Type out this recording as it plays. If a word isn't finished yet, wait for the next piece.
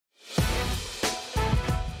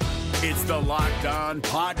It's the Locked On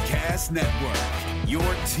Podcast Network, your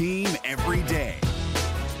team every day.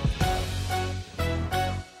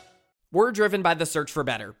 We're driven by the search for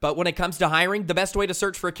better, but when it comes to hiring, the best way to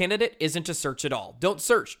search for a candidate isn't to search at all. Don't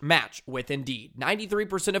search, match with Indeed.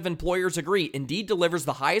 93% of employers agree Indeed delivers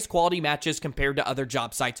the highest quality matches compared to other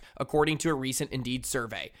job sites, according to a recent Indeed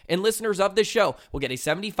survey. And listeners of this show will get a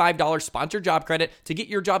 $75 sponsored job credit to get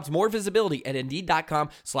your jobs more visibility at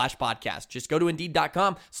Indeed.com/podcast. Just go to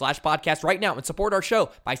Indeed.com/podcast right now and support our show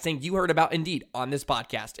by saying you heard about Indeed on this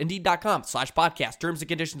podcast. Indeed.com/podcast. Terms and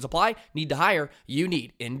conditions apply. Need to hire? You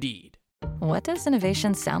need Indeed. What does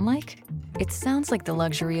innovation sound like? It sounds like the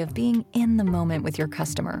luxury of being in the moment with your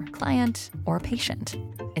customer, client, or patient.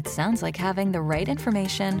 It sounds like having the right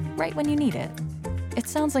information right when you need it. It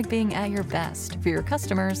sounds like being at your best for your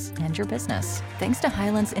customers and your business. Thanks to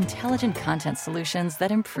Hyland's intelligent content solutions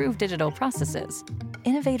that improve digital processes,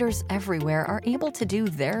 innovators everywhere are able to do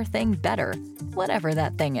their thing better, whatever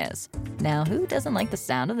that thing is. Now, who doesn't like the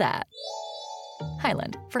sound of that?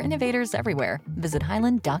 Hyland, for innovators everywhere. Visit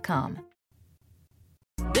hyland.com.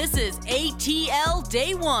 This is ATL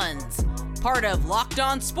Day Ones, part of Locked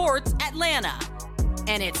On Sports Atlanta.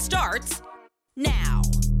 And it starts now.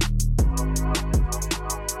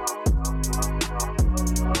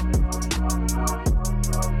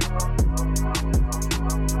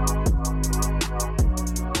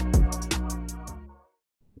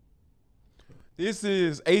 This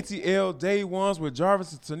is ATL Day Ones with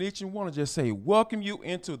Jarvis and Tenitra. I want to just say welcome you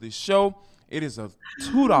into the show. It is a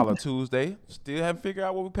 $2 Tuesday. Still haven't figured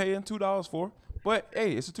out what we're paying $2 for. But,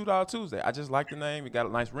 hey, it's a $2 Tuesday. I just like the name. It got a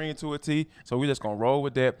nice ring to it, T. So we're just going to roll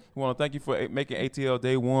with that. We want to thank you for making ATL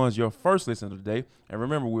Day Ones your first listen of the day. And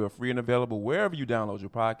remember, we are free and available wherever you download your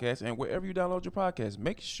podcast. And wherever you download your podcast,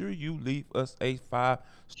 make sure you leave us a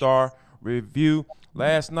 5-star review.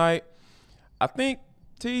 Last night, I think,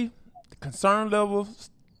 T, the concern level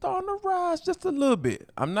starting to rise just a little bit.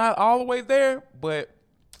 I'm not all the way there, but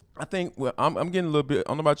I think I'm getting a little bit, I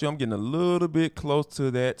don't know about you, I'm getting a little bit close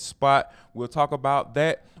to that spot. We'll talk about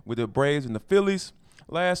that with the Braves and the Phillies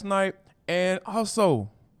last night. And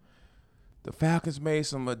also, the Falcons made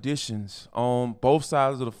some additions on both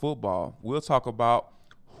sides of the football. We'll talk about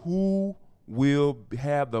who will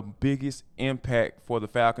have the biggest impact for the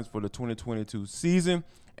Falcons for the 2022 season.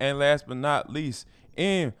 And last but not least,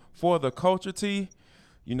 and for the culture, T,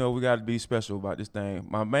 you know we got to be special about this thing.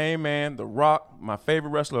 My main man, The Rock, my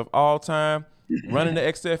favorite wrestler of all time, running the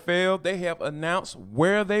XFL, they have announced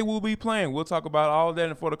where they will be playing. We'll talk about all of that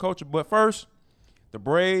and for the culture. But first, the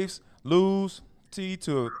Braves lose, T,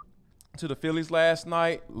 to the Phillies last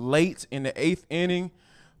night, late in the 8th inning.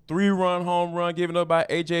 3-run home run given up by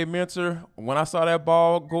A.J. Minter. When I saw that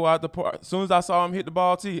ball go out the park, as soon as I saw him hit the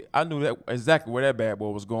ball, T, I knew that exactly where that bad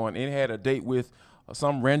boy was going. And it had a date with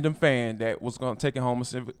some random fan that was going to take it home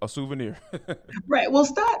a souvenir. Right. Well,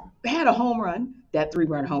 Stott had a home run, that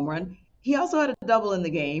 3-run home run. He also had a double in the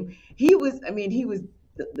game. He was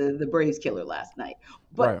the Braves killer last night.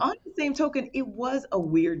 But Right. On the same token, it was a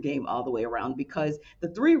weird game all the way around because the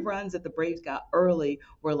 3 runs that the Braves got early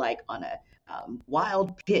were like on a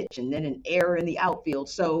wild pitch and then an error in the outfield.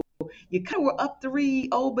 So you kind of were up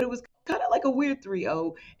 3-0, but it was kind of like a weird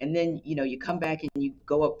 3-0. And then, you come back and you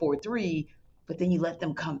go up 4-3, but then you let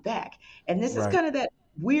them come back. And this is Right. kind of that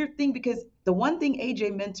weird thing because the one thing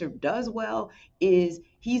A.J. Minter does well is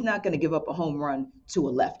he's not going to give up a home run to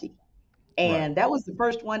a lefty. And That was the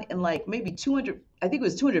first one in like maybe 200, I think it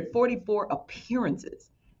was 244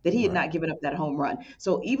 appearances that he had not given up that home run.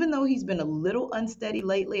 So even though he's been a little unsteady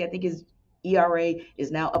lately, I think his ERA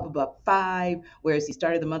is now up above 5, whereas he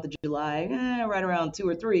started the month of July right around 2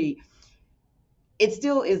 or 3. It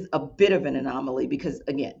still is a bit of an anomaly because,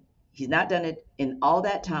 again, he's not done it in all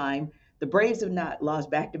that time. The Braves have not lost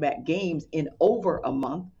back-to-back games in over a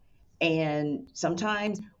month. And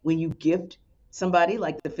sometimes when you gift somebody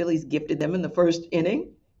like the Phillies gifted them in the first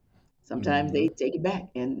inning, sometimes they take it back.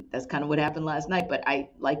 And that's kind of what happened last night. But I,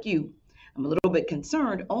 like you, I'm a little bit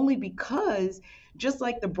concerned only because just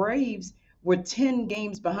like the Braves were 10 and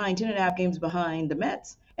a half games behind the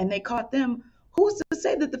Mets, and they caught them, who's to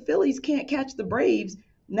say that the Phillies can't catch the Braves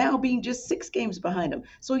now being just 6 games behind them?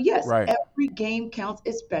 So yes, Right. Every game counts,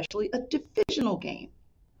 especially a divisional game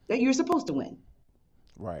that you're supposed to win.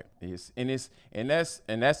 Right. And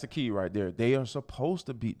that's the key right there. They are supposed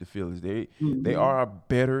to beat the Phillies. They are a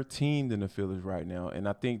better team than the Phillies right now. And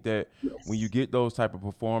I think that when you get those type of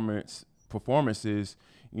performances,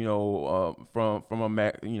 from a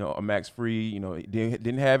Max Fried, he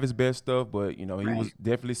didn't have his best stuff, but he was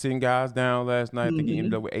definitely sitting guys down last night. I think he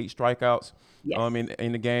ended up with 8 strikeouts. Yes.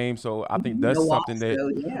 in the game. So I think No that's something walks. that So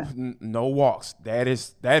yeah, no walks. That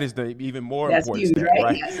is the even more that's important huge, stat, right?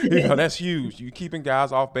 right? Yes, it is. That's huge. You keeping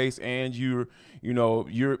guys off base, and you're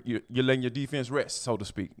letting your defense rest, so to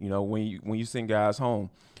speak. When you send guys home,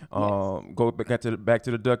 Yes. go back to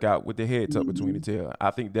the dugout with the head tucked between the tail.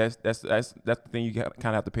 I think that's the thing you kind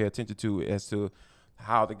of have to pay attention to as to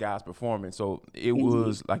how the guys performing. So it Indeed.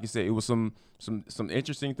 was, like you said, it was some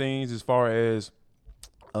interesting things as far as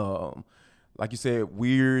like you said,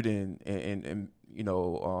 weird and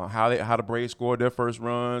how the Braves scored their first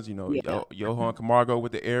runs. Yeah. Johan Camargo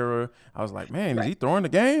with the error. I was like, man, is Right. he throwing the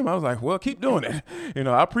game? I was like, well, keep doing it.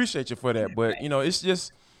 I appreciate you for that, but it's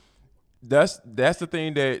just that's the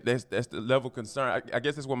thing that's the level of concern. I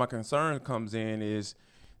guess that's where my concern comes in is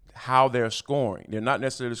how they're scoring. They're not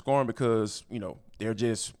necessarily scoring because they're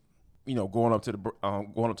just going up to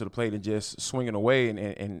the plate and just swinging away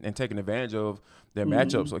and taking advantage of their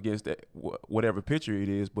matchups against that whatever pitcher it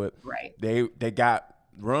is. But Right. they got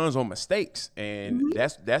runs on mistakes, and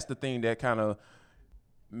that's the thing that kind of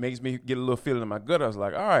makes me get a little feeling in my gut. I was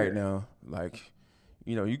like, all right, now, like,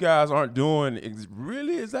 you guys aren't doing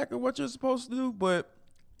really exactly what you're supposed to do, but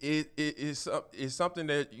it's something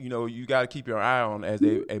that you got to keep your eye on as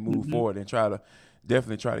they move forward and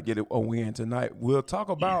definitely try to get a win tonight. We'll talk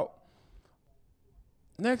about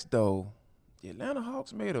next, though. The Atlanta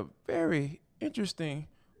Hawks made a very interesting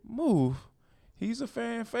move. He's a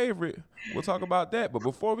fan favorite. We'll talk about that. But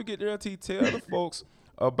before we get there, T, tell the folks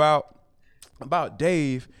about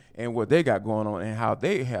Dave and what they got going on and how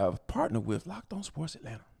they have partnered with Locked On Sports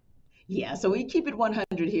Atlanta. Yeah, so we keep it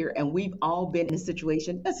 100 here, and we've all been in a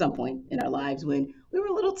situation at some point in our lives when we were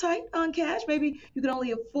a little tight on cash. Maybe you could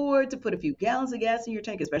only afford to put a few gallons of gas in your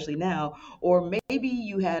tank, especially now, or maybe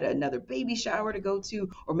you had another baby shower to go to,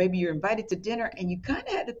 or maybe you're invited to dinner and you kind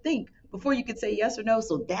of had to think before you could say yes or no.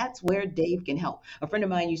 So that's where Dave can help. A friend of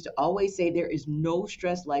mine used to always say there is no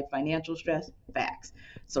stress like financial stress. Facts.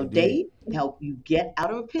 So Indeed. Dave can help you get out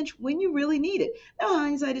of a pinch when you really need it. Now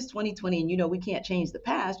hindsight is 2020, and we can't change the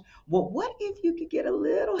past. Well, what if you could get a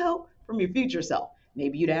little help from your future self?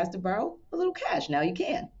 Maybe you'd ask to borrow a little cash. Now you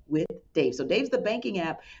can with Dave. So Dave's the banking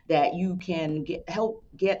app that you can help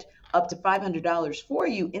get up to $500 for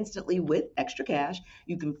you instantly with extra cash.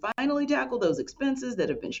 You can finally tackle those expenses that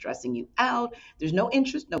have been stressing you out. There's no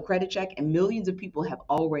interest, no credit check, and millions of people have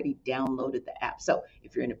already downloaded the app. So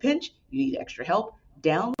if you're in a pinch, you need extra help,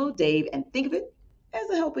 download Dave and think of it as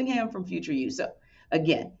a helping hand from future you. So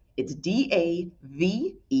again, it's DAVE.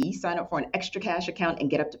 Sign up for an extra cash account and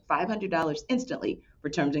get up to $500 instantly. For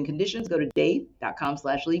terms and conditions, go to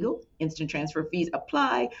dave.com/legal. Instant transfer fees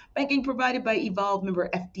apply. Banking provided by Evolve, member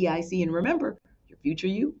FDIC. And remember, your future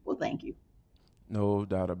you will thank you. No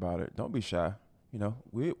doubt about it. Don't be shy.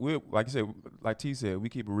 We like I said, like T said, we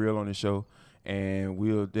keep it real on the show, and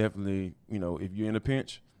we'll definitely, if you're in a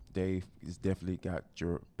pinch, Dave has definitely got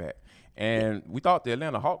your back. And we thought the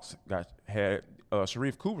Atlanta Hawks had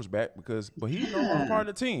Sharif Cooper's back but he's no longer part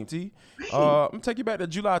of the team. T, I'm gonna take you back to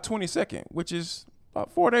July 22nd, which is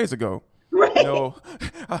about 4 days ago. Right.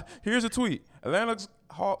 Here's a tweet. Atlanta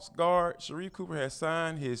Hawks guard Sharif Cooper has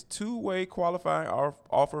signed his two-way qualifying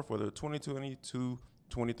offer for the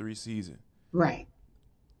 2022-23 season. Right.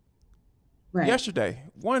 Yesterday,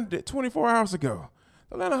 24 hours ago,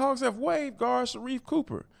 the Atlanta Hawks have waived guard Sharif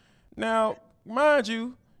Cooper. Now, mind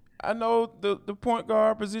you, I know the point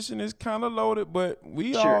guard position is kind of loaded, but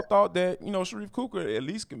we all thought that, Sharif Cooper at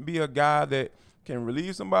least can be a guy that can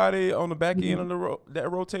relieve somebody on the back end of that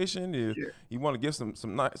rotation. If you want to get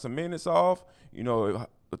some minutes off,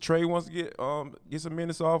 if Trey wants to get some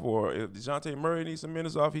minutes off, or if DeJounte Murray needs some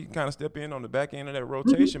minutes off, he can kind of step in on the back end of that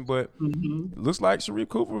rotation. But it looks like Sharif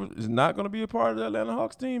Cooper is not going to be a part of the Atlanta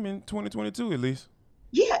Hawks team in 2022 at least.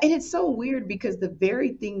 Yeah, and it's so weird because the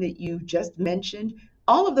very thing that you just mentioned,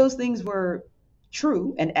 all of those things were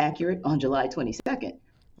true and accurate on July 22nd.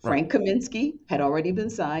 Frank Kaminsky had already been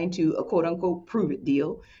signed to a quote-unquote prove-it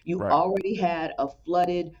deal. You already had a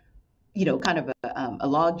flooded, kind of a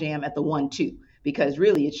logjam at the 1-2, because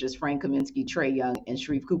really it's just Frank Kaminsky, Trae Young, and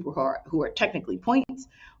Sharif Cooper who are technically points,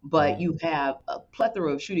 but you have a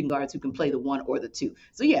plethora of shooting guards who can play the 1 or the 2.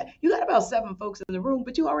 So yeah, you got about 7 folks in the room,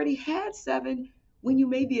 but you already had 7 when you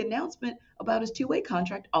made the announcement about his two-way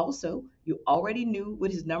contract. Also, you already knew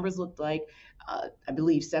what his numbers looked like. I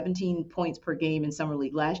believe 17 points per game in Summer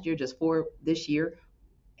League last year, just 4 this year.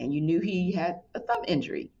 And you knew he had a thumb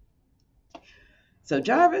injury. So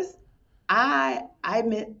Jarvis, I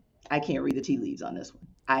admit I can't read the tea leaves on this one.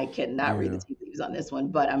 I cannot read the Yeah. tea leaves on this one,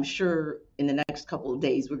 but I'm sure in the next couple of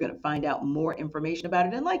days we're going to find out more information about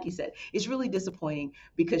it. And like you said, it's really disappointing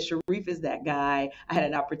because Sharif is that guy. I had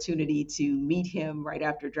an opportunity to meet him right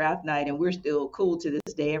after draft night, and we're still cool to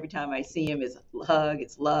this day. Every time I see him, it's a hug,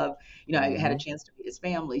 it's love. You know, I had a Mm-hmm. chance to meet his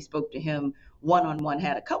family, spoke to him one on one,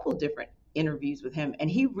 had a couple of different interviews with him, and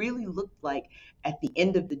he really looked like at the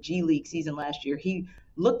end of the G League season last year, he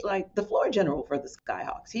looked like the floor general for the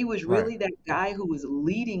Skyhawks. He was Right. really that guy who was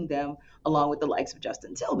leading them along with the likes of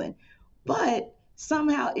Justin Tillman. But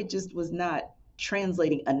somehow it just was not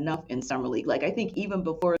translating enough in summer league. Like I think even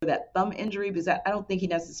before that thumb injury, because I don't think he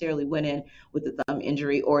necessarily went in with the thumb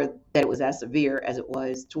injury or that it was as severe as it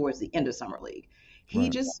was towards the end of summer league. He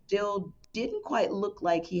Right. just still didn't quite look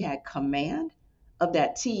like he had command of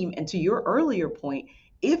that team. And to your earlier point,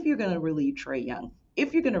 if you're going to relieve Trey Young,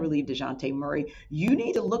 if you're going to relieve DeJounte Murray, you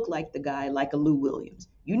need to look like the guy like a Lou Williams.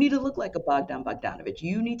 You need to look like a Bogdan Bogdanovich.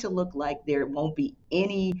 You need to look like there won't be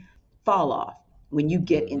any fall off when you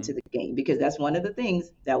get Mm-hmm. into the game, because that's one of the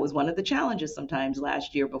things that was one of the challenges sometimes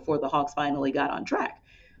last year before the Hawks finally got on track.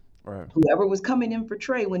 Right. Whoever was coming in for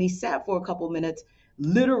Trey when he sat for a couple minutes,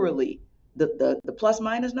 literally the plus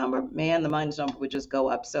minus number, man, the minus number would just go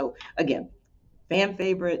up. So again, fan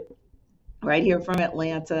favorite right here from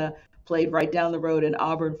Atlanta, played right down the road in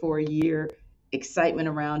Auburn for a year, excitement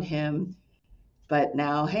around him. But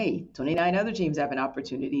now, hey, 29 other teams have an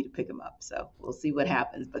opportunity to pick him up. So we'll see what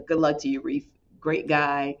happens. But good luck to you, Reef. Great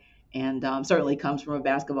guy, and certainly comes from a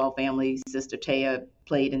basketball family. Sister Taya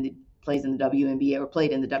plays in the WNBA or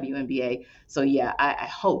played in the WNBA. So yeah, I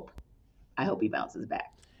hope he bounces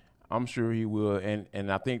back. I'm sure he will,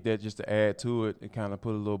 and I think that just to add to it and kind of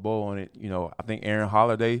put a little bow on it, I think Aaron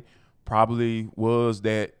Holiday probably was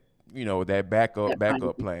that, that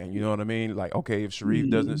backup plan. You know what I mean? Like, okay, if Sharif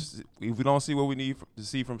doesn't, if we don't see what we need to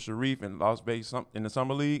see from Sharif in Las Vegas in the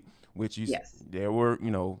summer league, which Yes. there were,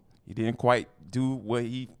 he didn't quite do what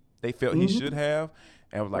they felt he should have,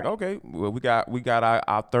 and was like, Right. okay, well, we got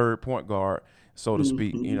our third point guard, so to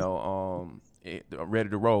speak, ready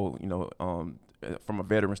to roll, from a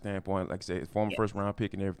veteran standpoint, like I said, former first round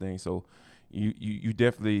pick and everything. So you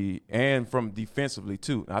definitely, and from defensively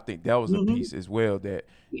too. I think that was a piece as well that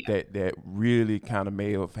Yeah. that really kind of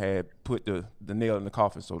may have had put the nail in the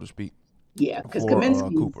coffin, so to speak, Yeah, because for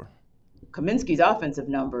Cooper. Kaminsky's offensive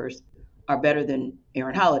numbers are better than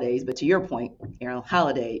Aaron Holiday's, but to your point, Aaron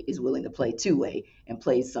Holiday is willing to play two-way and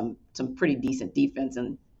plays some pretty decent defense.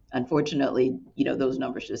 And unfortunately, those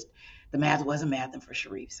numbers just the math wasn't mathing for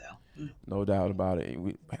Sharif. So No doubt about it.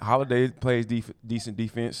 Holiday plays decent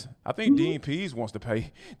defense. I think Dean Pease wants to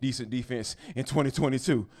play decent defense in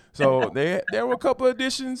 2022. So there were a couple of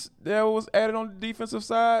additions that was added on the defensive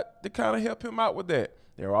side to kind of help him out with that.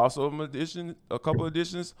 There are also a couple of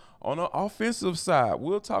additions on the offensive side.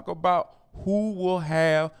 We'll talk about who will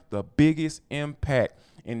have the biggest impact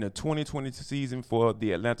in the 2022 season for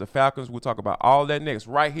the Atlanta Falcons. We'll talk about all that next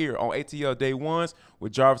right here on ATL Day Ones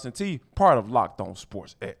with Jarvis and T, part of Locked On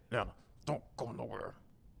Sports Atlanta. Don't go nowhere.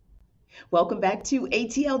 welcome back to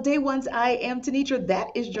ATL Day Ones. I am Tenitra. That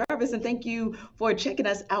is Jarvis, and thank you for checking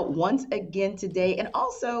us out once again today. And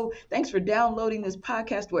also, thanks for downloading this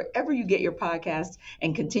podcast wherever you get your podcasts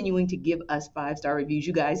and continuing to give us 5-star reviews.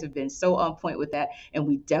 You guys have been so on point with that, and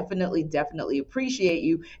we definitely appreciate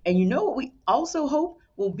you. And you know what we also hope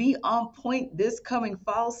will be on point this coming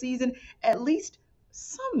fall season? At least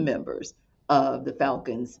some members of the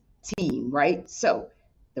Falcons team, right? So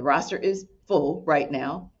the roster is full right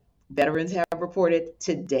now. Veterans have reported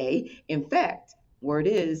today. In fact, word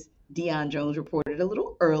is Deion Jones reported a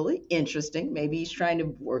little early. Interesting. Maybe he's trying to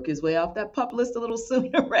work his way off that PUP list a little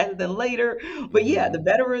sooner rather than later. But yeah, the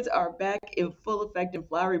veterans are back in full effect in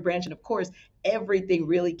Flowery Branch. And of course, everything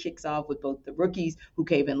really kicks off with both the rookies who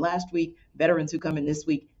came in last week, veterans who come in this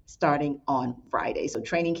week, starting on Friday. So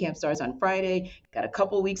training camp starts on Friday. Got a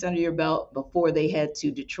couple weeks under your belt before they head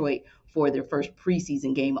to Detroit for their first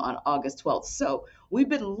preseason game on August 12th. So we've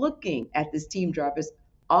been looking at this team, Jarvis,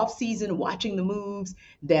 off-season, watching the moves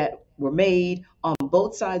that were made on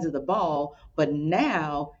both sides of the ball. But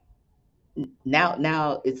now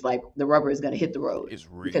it's like the rubber is going to hit the road.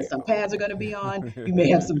 It's real. Because some pads are going to be on. You may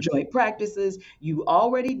have some joint practices. You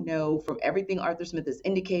already know from everything Arthur Smith has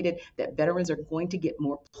indicated that veterans are going to get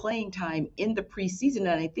more playing time in the preseason. And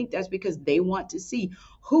I think that's because they want to see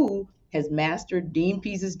who has mastered Dean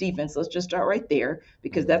Pease's defense. Let's just start right there,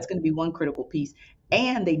 because that's going to be one critical piece.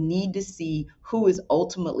 And they need to see who is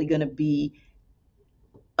ultimately going to be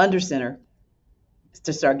under center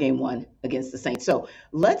to start game one against the Saints. So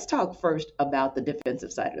let's talk first about the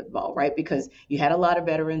defensive side of the ball, right? Because you had a lot of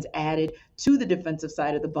veterans added to the defensive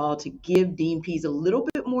side of the ball to give Dean Pease a little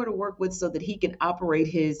bit more to work with so that he can operate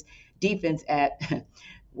his defense at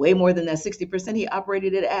way more than that 60% he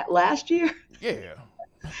operated it at last year. Yeah.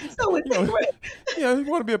 So with that, right? You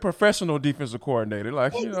want to be a professional defensive coordinator.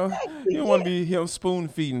 Like, Exactly, you don't want to be him spoon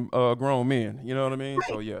feeding grown men. You know what I mean? Right.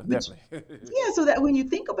 So, yeah, definitely. Yeah, so that when you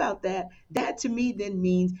think about that, that to me then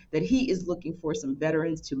means that he is looking for some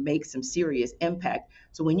veterans to make some serious impact.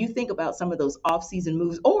 So when you think about some of those offseason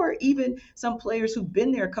moves, or even some players who've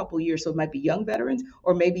been there a couple years, so it might be young veterans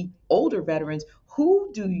or maybe older veterans,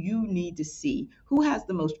 who do you need to see? Who has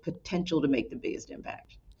the most potential to make the biggest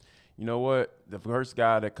impact? You know what? The first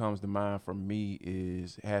guy that comes to mind for me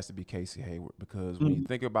has to be Casey Hayward, because when you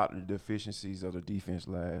think about the deficiencies of the defense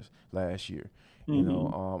last year,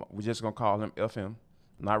 we're just gonna call him FM,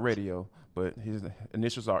 not radio, but his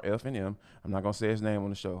initials are F and M. I'm not gonna say his name on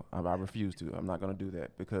the show. I refuse to. I'm not gonna do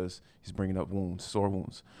that because he's bringing up sore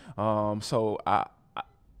wounds. So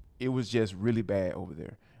it was just really bad over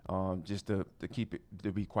there. Just to keep it,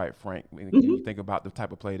 to be quite frank, when you think about the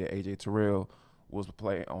type of play that AJ Terrell was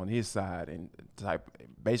playing on his side, and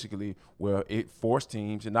basically where it forced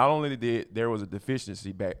teams, and not only did there was a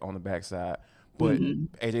deficiency back on the backside, but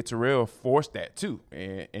AJ Terrell forced that too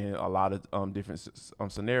in a lot of different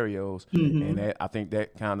scenarios, and I think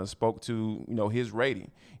that kind of spoke to his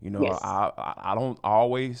rating. Yes. I don't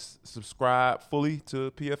always subscribe fully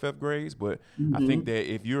to PFF grades, but I think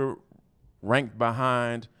that if you're ranked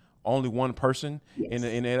behind only one person in the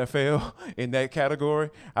NFL in that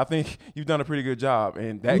category, I think you've done a pretty good job.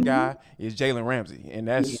 And that guy is Jalen Ramsey. And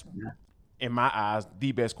that's, in my eyes,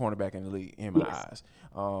 the best cornerback in the league, in my eyes.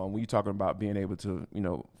 When you're talking about being able to,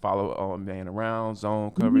 follow a man around,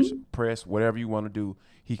 zone coverage, press, whatever you want to do,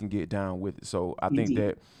 he can get down with it. So I think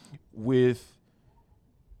that with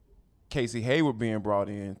Casey Hayward being brought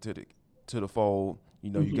in to the fold,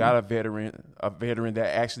 you got a veteran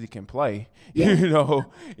that actually can play,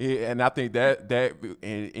 and I think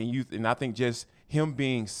and I think just him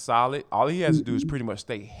being solid, all he has to do is pretty much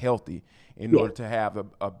stay healthy in order to have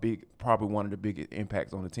probably one of the biggest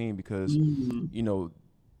impacts on the team, because,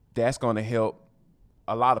 that's going to help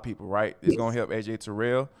a lot of people, right? It's going to help AJ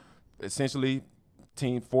Terrell, essentially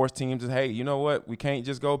force teams to, hey, you know what? We can't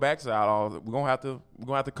just go backside. We're going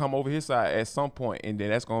to have to come over his side at some point, and then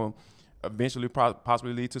that's going to eventually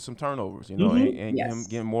possibly lead to some turnovers, and him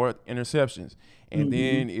getting more interceptions. And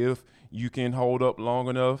then if you can hold up long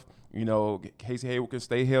enough, Casey Hayward can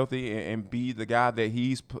stay healthy and be the guy that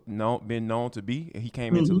he's been known to be, and he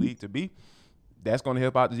came into the league to be. That's going to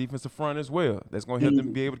help out the defensive front as well. That's going to help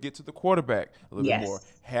them be able to get to the quarterback a little bit more.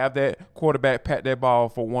 Have that quarterback pat that ball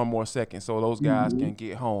for one more second so those guys can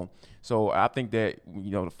get home. So I think that,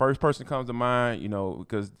 the first person comes to mind,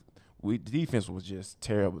 because the defense was just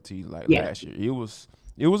terrible last year. It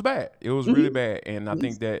was bad. It was really bad. And I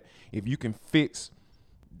think that if you can fix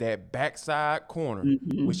that backside corner,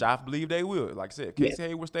 which I believe they will, like I said, Casey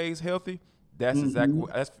Hayward stays healthy, that's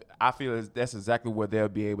I feel that's exactly where they'll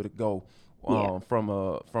be able to go from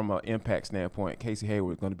a impact standpoint. Casey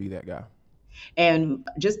Hayward is going to be that guy. And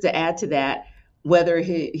just to add to that, whether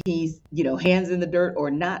he's hands in the dirt or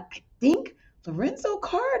not, I think Lorenzo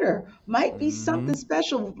Carter might be something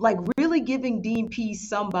special, like really giving Dean Pease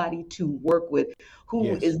somebody to work with who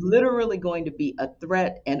is literally going to be a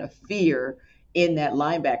threat and a fear in that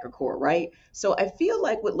linebacker core, right? So I feel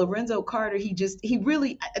like with Lorenzo Carter,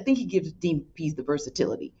 I think he gives Dean Pease the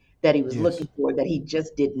versatility that he was looking for, that he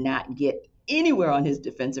just did not get anywhere on his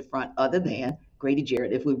defensive front other than Grady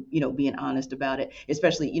Jarrett, if we're being honest about it,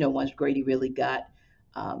 especially once Grady really got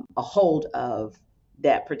a hold of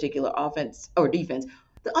that particular offense or defense.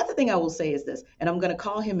 The other thing I will say is this, and I'm going to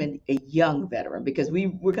call him a young veteran, because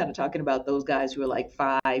we're kind of talking about those guys who are like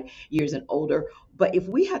 5 years and older. But if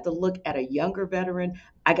we had to look at a younger veteran,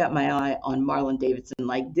 I got my eye on Marlon Davidson.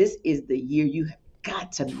 Like, this is the year you have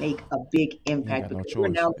got to make a big impact, because we're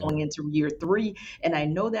now going into year 3. And I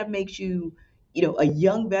know that makes you, a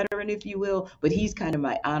young veteran, if you will, but he's kind of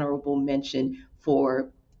my honorable mention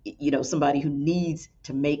for somebody who needs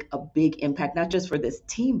to make a big impact, not just for this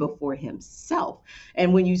team, but for himself.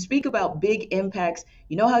 And when you speak about big impacts,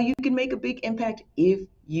 you know how you can make a big impact? If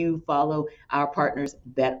you follow our partners,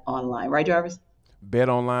 Bet Online. Right, Jarvis?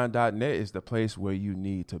 BetOnline.net is the place where you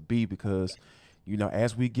need to be, because,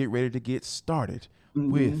 as we get ready to get started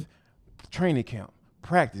with training camp,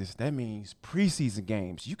 practice, that means preseason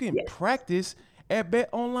games. You can practice at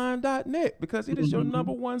betonline.net because it is your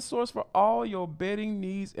number one source for all your betting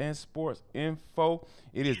needs and sports info.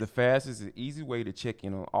 It is the fastest and easy way to check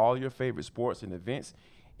in on all your favorite sports and events,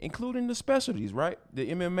 including the specialties, right?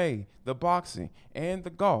 The MMA, the boxing, and the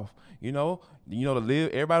golf. The live.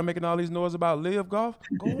 Everybody making all these noise about live golf.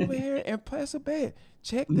 Go over here and place a bet.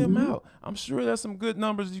 Check them out. I'm sure there's some good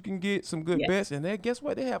numbers you can get, some good bets, and then guess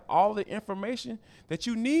what? They have all the information that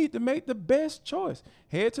you need to make the best choice.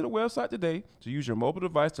 Head to the website today to use your mobile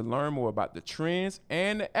device to learn more about the trends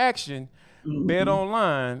and the action. Bet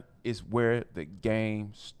online is where the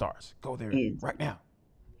game starts. Go there right now.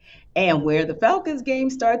 And where the Falcons game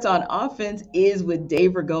starts on offense is with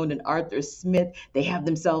Dave Ragone and Arthur Smith. They have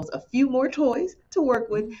themselves a few more toys to work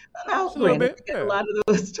with. Now, granted, they got a lot of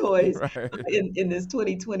those toys in this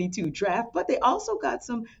 2022 draft, but they also got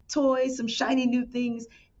some toys, some shiny new things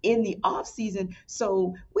in the offseason.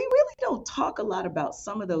 So we really don't talk a lot about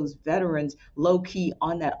some of those veterans low-key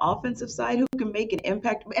on that offensive side who can make an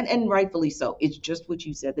impact, and rightfully so. It's just what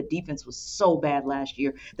you said. The defense was so bad last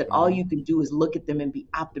year that all you can do is look at them and be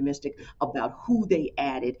optimistic about who they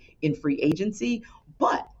added in free agency.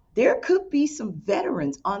 But there could be some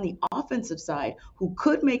veterans on the offensive side who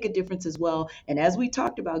could make a difference as well. And as we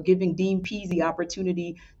talked about, giving Dean Pease the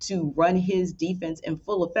opportunity to run his defense in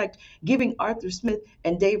full effect, giving Arthur Smith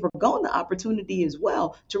and Dave Ragone the opportunity as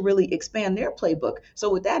well to really expand their playbook. So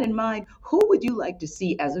with that in mind, who would you like to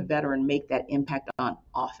see as a veteran make that impact on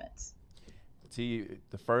offense? The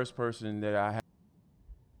first person that I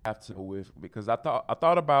have to go with, because I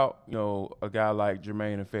thought about, a guy like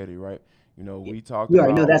Jermaine Ifedi, right? We talked. You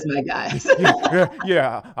already know that's my guy.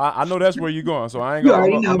 I know that's where you're going. So I ain't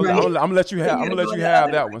gonna. I'm gonna let you have. I'm gonna let you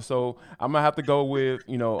have that one. So I'm gonna have to go with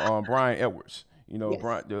Brian Edwards.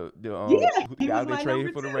 Brian, the guy they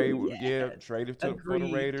traded for the Raiders. Traded for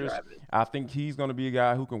the Raiders. Jarvis. I think he's gonna be a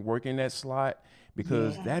guy who can work in that slot,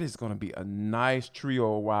 because that is going to be a nice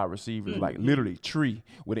trio of wide receivers, like literally tree,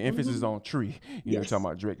 with an emphasis on tree. You're talking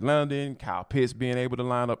about Drake London, Kyle Pitts being able to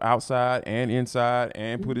line up outside and inside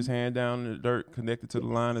and put his hand down in the dirt, connected to the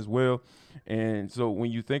line as well. And so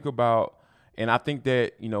when you think about, and I think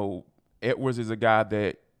that, Edwards is a guy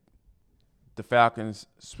that the Falcons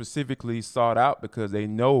specifically sought out because they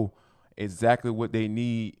know exactly what they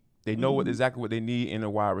need. They know exactly what they need in a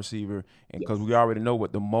wide receiver, and because we already know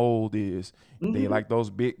what the mold is. They like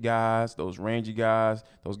those big guys, those rangy guys.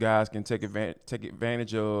 Those guys can take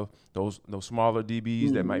advantage of those smaller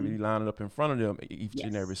DBs that might be lining up in front of them each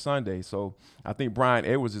and every Sunday. So I think Brian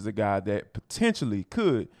Edwards is a guy that potentially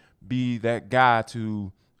could be that guy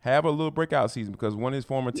to have a little breakout season, because one of his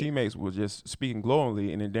former teammates was just speaking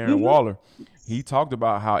glowingly, and then Darren Waller, he talked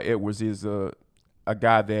about how Edwards is a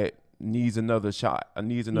guy that needs another shot,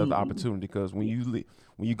 needs another opportunity, because when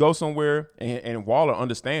you go somewhere, and Waller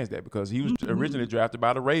understands that, because he was originally drafted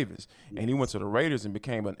by the Ravens, and he went to the Raiders and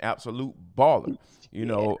became an absolute baller.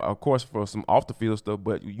 Of course, for some off the field stuff,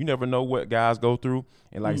 but you never know what guys go through.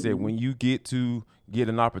 And like I said, when you get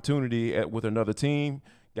an opportunity with another team,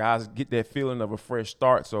 guys get that feeling of a fresh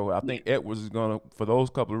start. So I think Edwards is gonna, for those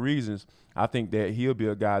couple of reasons, I think that he'll be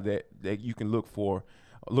a guy that you can look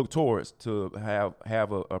towards to have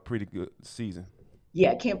a pretty good season.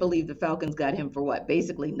 Yeah, I can't believe the Falcons got him for what?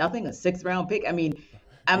 Basically nothing, a 6th round pick. I mean,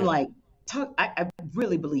 I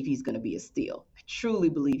really believe he's going to be a steal. I truly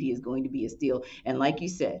believe he is going to be a steal. And like you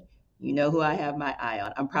said, you know who I have my eye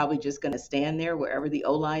on. I'm probably just going to stand there wherever the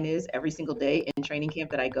O-line is every single day in training camp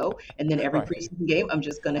that I go. And then every preseason game, I'm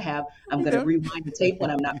going to rewind the tape when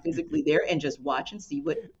I'm not physically there and just watch and see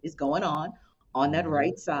what is going on that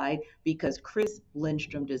right side, because Chris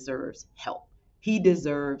Lindstrom deserves help. He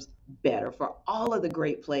deserves better for all of the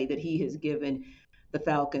great play that he has given the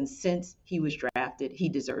Falcons since he was drafted. He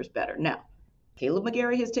deserves better. Now, Caleb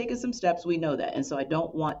McGarry has taken some steps. We know that. And so I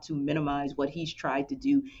don't want to minimize what he's tried to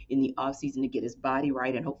do in the offseason to get his body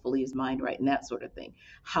right and hopefully his mind right and that sort of thing.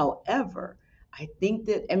 However, I think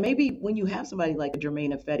that, and maybe when you have somebody like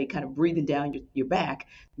Jermaine Ifedi kind of breathing down your back,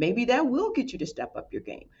 maybe that will get you to step up your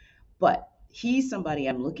game. But he's somebody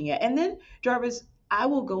I'm looking at. And then, Jarvis, I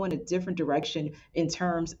will go in a different direction in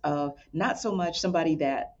terms of not so much somebody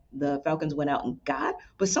that the Falcons went out and got,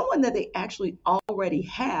 but someone that they actually already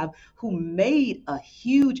have who made a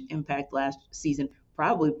huge impact last season,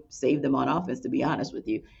 probably saved them on offense, to be honest with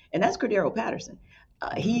you. And that's Cordero Patterson.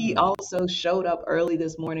 He also showed up early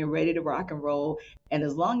this morning, ready to rock and roll. And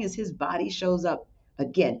as long as his body shows up,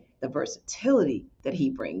 again, the versatility that he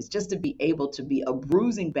brings, just to be able to be a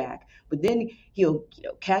bruising back, but then he'll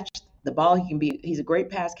catch the ball. He's a great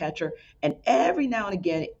pass catcher. And every now and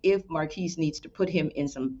again, if Marquise needs to put him in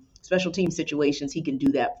some special team situations, he can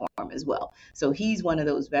do that for him as well. So he's one of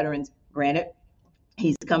those veterans. Granted,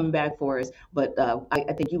 He's coming back for us, but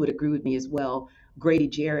I think you would agree with me as well. Grady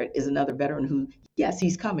Jarrett is another veteran who, yes,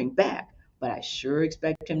 he's coming back, but I sure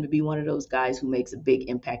expect him to be one of those guys who makes a big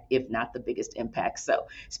impact, if not the biggest impact. So,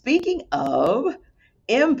 speaking of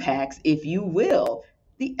impacts, if you will,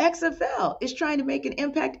 the XFL is trying to make an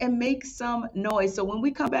impact and make some noise. So, when we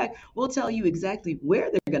come back, we'll tell you exactly where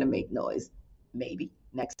they're going to make noise, maybe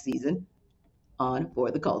next season on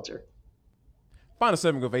For the Culture. Final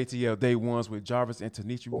segment of ATL Day Ones with Jarvis and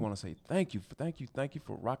Tenitra. We want to say thank you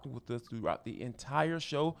for rocking with us throughout the entire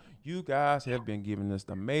show. You guys have been giving us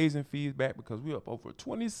amazing feedback because we're up over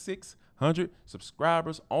 2,600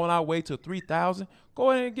 subscribers on our way to 3,000.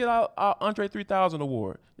 Go ahead and get our Andre 3000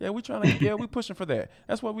 award. Yeah, we pushing for that.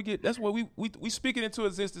 That's what we get. That's what we speak it into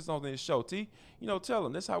existence on this show. T, tell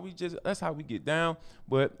them that's how we get down.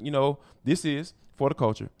 But this is For the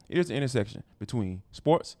Culture. It is the intersection between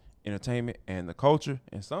sports, entertainment, and the culture,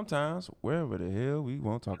 and sometimes wherever the hell we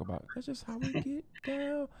won't talk about. That's just how we get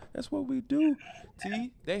down. That's what we do.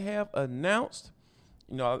 T, they have announced,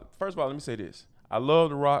 first of all, let me say this. I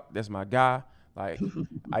love The Rock. That's my guy. Like,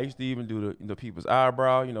 I used to even do the people's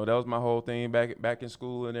eyebrow. That was my whole thing back in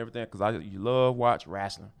school and everything, because you love watch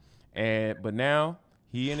wrestling. But now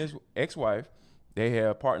he and his ex-wife, they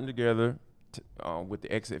have partnered together with the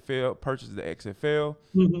XFL, purchased the XFL,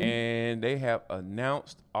 and they have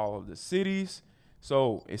announced all of the cities.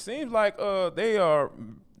 So it seems like they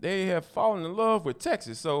have fallen in love with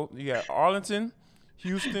Texas. So you got Arlington,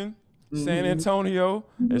 Houston, San Antonio.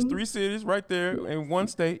 There's 3 cities right there in one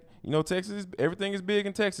state. Texas, everything is big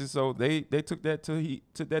in Texas, so they took that to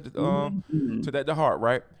heart,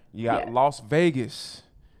 right? You got Las Vegas,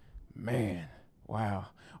 man, wow,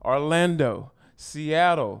 Orlando,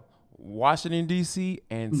 Seattle, Washington, D.C.,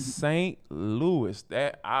 and St. Louis.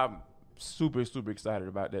 That I'm super, super excited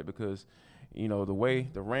about that because, the way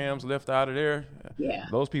the Rams left out of there,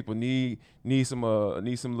 those people need some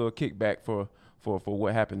little kickback for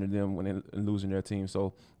what happened to them when they're losing their team.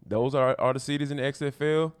 So those are the cities in the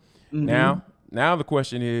XFL. Now the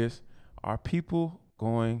question is, are people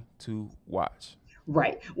going to watch?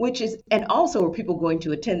 Right, and also are people going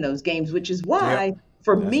to attend those games, which is why,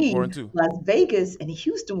 for me, Las Vegas and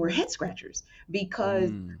Houston were head scratchers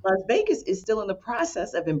because Las Vegas is still in the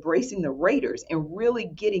process of embracing the Raiders and really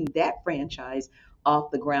getting that franchise off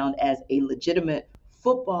the ground as a legitimate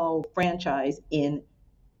football franchise in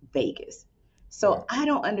Vegas. So I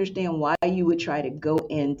don't understand why you would try to go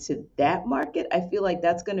into that market. I feel like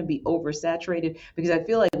that's going to be oversaturated because I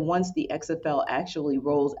feel like once the XFL actually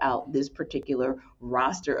rolls out this particular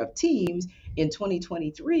roster of teams in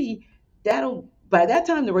 2023, by that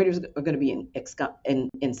time the Raiders are going to be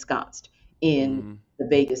ensconced in the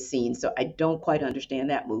Vegas scene. So I don't quite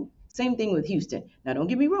understand that move. Same thing with Houston. Now, don't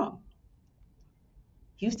get me wrong.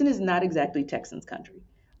 Houston is not exactly Texans country.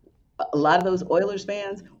 A lot of those Oilers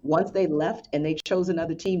fans, once they left and they chose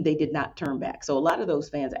another team, they did not turn back. So a lot of those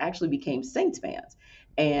fans actually became Saints fans.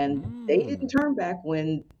 And they didn't turn back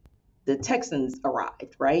when the Texans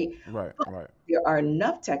arrived, right? Right. There are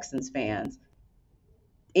enough Texans fans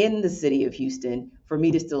in the city of Houston for me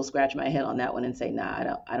to still scratch my head on that one and say,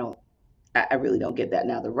 nah, I really don't get that.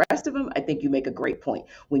 Now, the rest of them, I think you make a great point.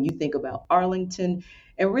 When you think about Arlington,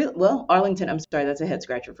 Arlington, I'm sorry, that's a head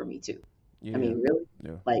scratcher for me too. Yeah. I mean, really?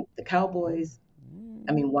 Yeah. Like the Cowboys,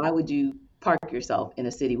 I mean, why would you park yourself in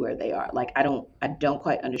a city where they are? Like, I don't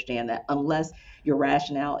quite understand that unless your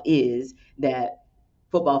rationale is that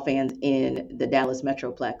football fans in the Dallas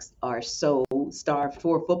Metroplex are so starved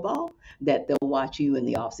for football that they'll watch you in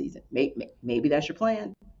the offseason. Maybe that's your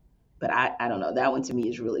plan. But I don't know. That one to me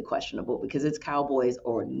is really questionable because it's Cowboys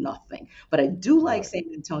or nothing. But I do like San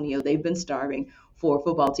Antonio. They've been starving for a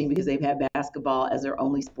football team because they've had basketball as their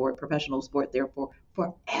only professional sport there for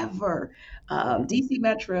forever. DC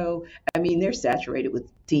Metro, I mean, they're saturated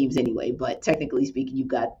with teams anyway, but technically speaking, you've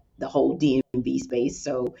got the whole DMV space.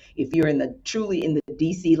 So if you're truly in the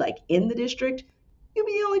DC, like in the district, you'll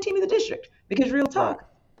be the only team in the district because real talk,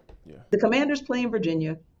 the Commanders play in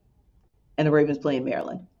Virginia and the Ravens play in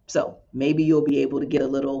Maryland. So maybe you'll be able to get a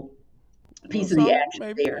little piece of the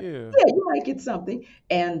action there. Yeah, you might get something.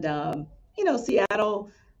 And, Seattle,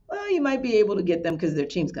 well, you might be able to get them because their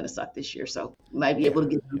team's going to suck this year. So you might be able to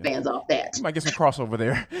get some fans off that. You might get some crossover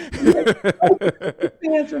there.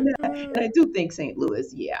 Fans from that. And I do think St.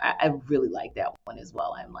 Louis, I really like that one as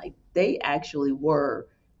well. I'm like, they actually were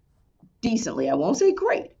decently, I won't say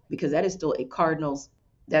great, because that is still a Cardinals.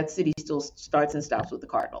 That city still starts and stops with the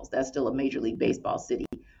Cardinals. That's still a Major League Baseball city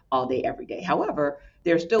all day, every day. However,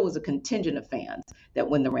 there still was a contingent of fans that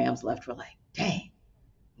when the Rams left were like, dang,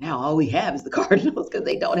 now all we have is the Cardinals because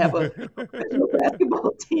they don't have a professional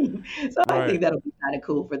basketball team. So I think Right. that'll be kind of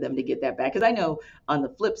cool for them to get that back. Because I know on the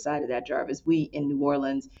flip side of that, Jarvis, we in New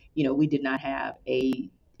Orleans, we did not have an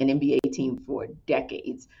NBA team for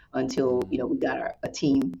decades until we got a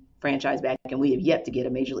team franchise back, and we have yet to get a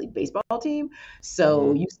Major League Baseball team.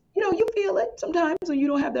 So Mm-hmm. you feel it sometimes when you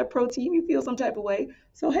don't have that pro team, you feel some type of way.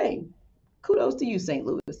 So hey, kudos to you, St.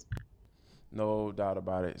 Louis. No doubt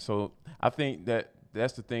about it. So I think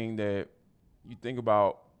that's the thing that you think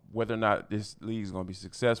about whether or not this league is going to be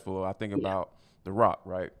successful. I think Yeah. about The Rock,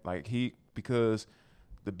 right? Like because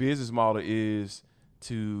the business model is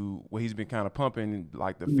to what he's been kind of pumping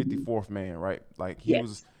like the 54th man, right? Like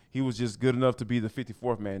Yes. he was just good enough to be the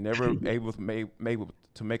 54th man, never able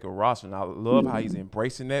to make a roster. And I love how he's Mhm.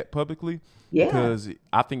 embracing that publicly Yeah. because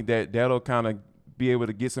I think that'll kind of be able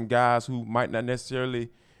to get some guys who might not necessarily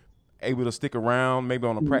able to stick around, maybe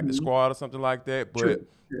on a practice Mhm. squad or something like that. But True.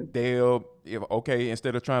 True.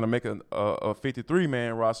 instead of trying to make a 53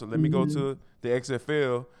 man roster, let me go Mhm. to the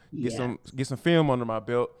XFL, Yeah. get some film under my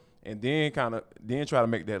belt, and then try to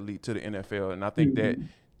make that leap to the NFL. And I think Mhm.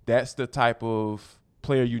 that's the type of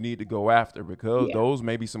player you need to go after because Yeah. those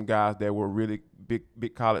may be some guys that were really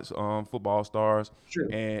big college football stars True.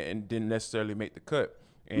 and didn't necessarily make the cut.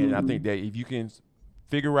 And I think Mhm. that if you can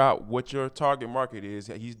figure out what your target market is,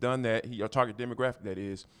 he's done that. Your target demographic, that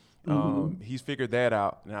is, Mhm. he's figured that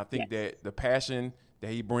out. And I think Yes. that the passion that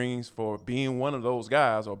he brings for being one of those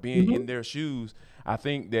guys or being Mhm. in their shoes, I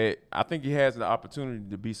think he has the opportunity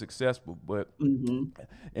to be successful. Mhm.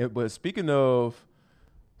 But speaking of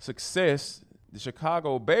success, the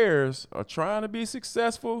Chicago Bears are trying to be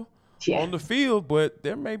successful Yeah. on the field, but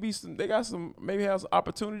there may be maybe have some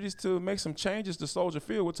opportunities to make some changes to Soldier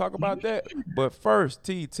Field. We'll talk about that. But first,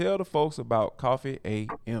 T, tell the folks about Coffee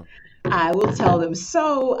AM. I will tell them.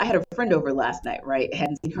 So I had a friend over last night, right?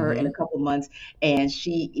 Hadn't seen her in Mm-hmm. a couple months, and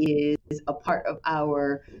she is a part of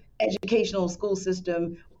our educational school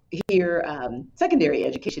system here, secondary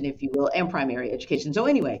education, if you will, and primary education. So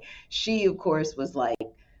anyway, she of course was like,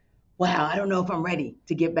 wow, I don't know if I'm ready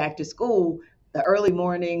to get back to school. The early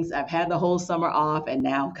mornings, I've had the whole summer off, and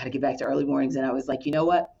now got to get back to early mornings. And I was like, you know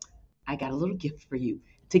what? I got a little gift for you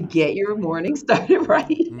to I said, get your go ahead. morning started right.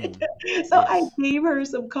 Mm, So I yes. gave her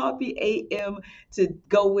some coffee AM to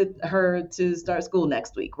go with her to start school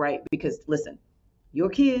next week, right? Because listen, your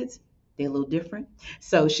kids, they're a little different.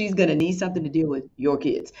 So she's going to need something to deal with your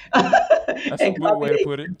kids. That's a And good way to coffee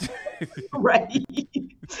put it. AM, right?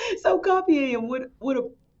 So coffee AM would have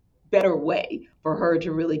better way for her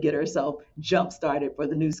to really get herself jump started for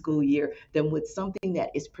the new school year than with something that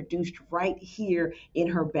is produced right here in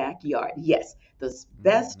her backyard. Yes, the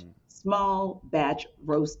best Mhm. small batch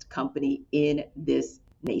roast company in this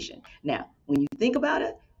nation. Now, when you think about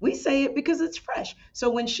it, we say it because it's fresh. So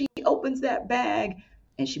when she opens that bag,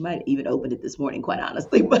 and she might have even opened it this morning, quite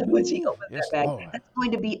honestly, but when she Ooh, opens that yes, bag, Lord. that's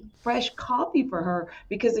going to be fresh coffee for her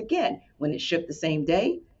because, again, when it's shipped the same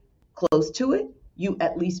day, close to it, you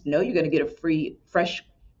at least know you're going to get a free, fresh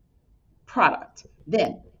product.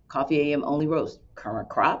 Then, Coffee AM only roast, current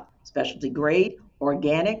crop, specialty grade,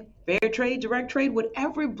 organic, fair trade, direct trade,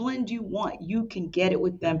 whatever blend you want, you can get it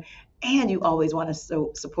with them. And you always want to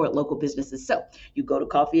support local businesses. So you go to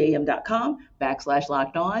coffeeam.com/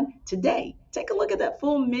 locked on today. Take a look at that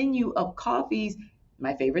full menu of coffees,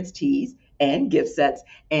 my favorites, teas, and gift sets,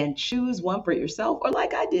 and choose one for yourself, or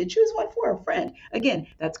like I did, choose one for a friend. Again,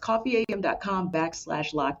 that's coffeeam.com/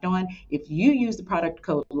 locked on. If you use the product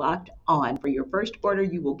code locked on for your first order,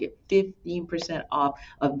 you will get 15% off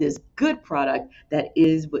of this good product that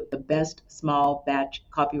is with the best small batch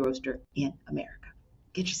coffee roaster in America.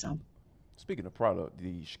 Get you some. Speaking of product,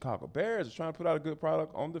 the Chicago Bears are trying to put out a good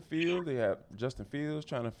product on the field. They have Justin Fields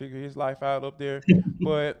trying to figure his life out up there,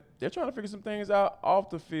 but they're trying to figure some things out off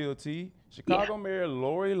the field. T. Yeah. Chicago Mayor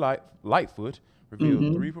Lori Lightfoot revealed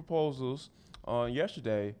Mm-hmm. 3 proposals on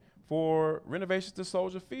yesterday for renovations to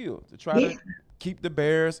Soldier Field to try Yeah. to keep the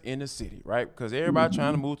Bears in the city, right? Because everybody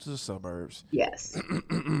trying to Mm-hmm. move to the suburbs. Yes.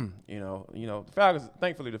 The Falcons.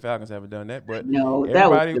 Thankfully, the Falcons haven't done that, I but know that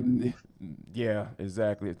was everybody. the move. Yeah,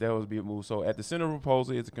 exactly. That was a big move. So, at the center of the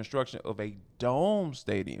proposal is the construction of a dome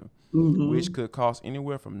stadium, which Mm-hmm. could cost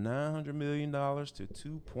anywhere from $900 million to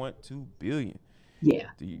 $2.2 billion. Yeah.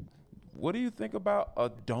 What do you think about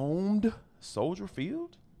a domed Soldier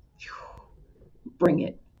Field? Bring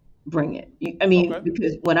it. Bring it. I mean, Okay.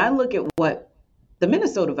 because when I look at what the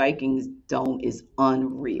Minnesota Vikings dome is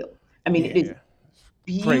unreal. I mean, it is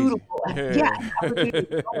Yeah, crazy. beautiful. Yeah, Yeah. I was able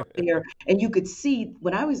to go up there, and you could see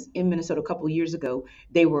when I was in Minnesota a couple of years ago,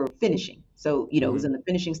 they were finishing. So, it hmm was in the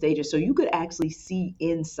finishing stages. So you could actually see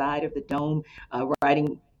inside of the dome,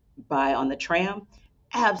 riding by on the tram,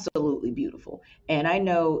 absolutely beautiful. And I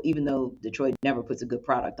know, even though Detroit never puts a good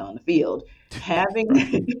product on the field, having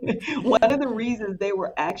one of the reasons they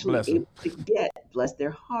were actually Bless 'em. able to get, bless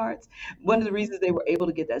their hearts, one of the reasons they were able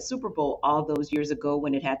to get that Super Bowl all those years ago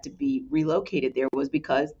when it had to be relocated there was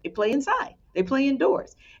because they play inside, they play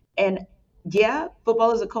indoors. And yeah,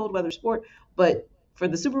 football is a cold weather sport, but for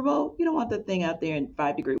the Super Bowl, you don't want that thing out there in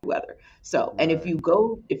 5-degree weather. So, and if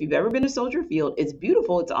you've ever been to Soldier Field, it's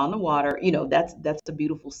beautiful. It's on the water. That's a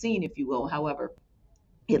beautiful scene, if you will. However,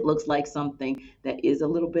 it looks like something that is a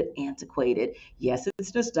little bit antiquated. Yes,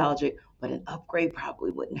 it's nostalgic, but an upgrade probably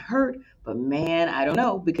wouldn't hurt. But man, I don't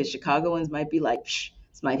know, because Chicagoans might be like, Psh,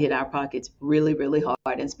 this might hit our pockets really, really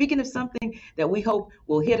hard. And speaking of something that we hope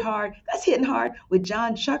will hit hard, that's hitting hard with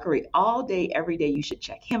John Chuckery. All day, every day, you should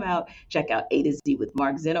check him out. Check out A to Z with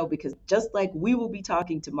Mark Zeno, because just like we will be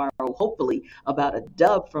talking tomorrow, hopefully, about a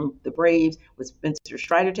dub from the Braves with Spencer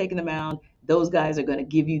Strider taking the mound, those guys are going to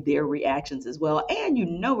give you their reactions as well. And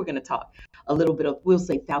we're going to talk a little bit of, we'll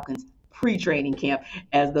say, Falcons pre-training camp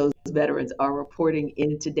as those veterans are reporting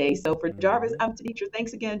in today. So for Jarvis, I'm Tenitra.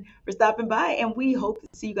 Thanks again for stopping by, and we hope to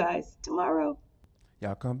see you guys tomorrow.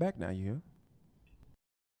 Y'all come back now, you hear?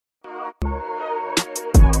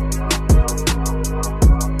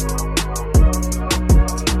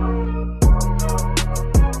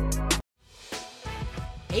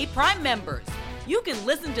 Hey, Prime members, you can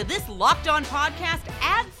listen to this Locked On podcast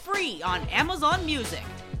ad-free on Amazon Music.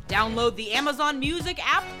 Download the Amazon Music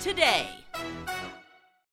app today.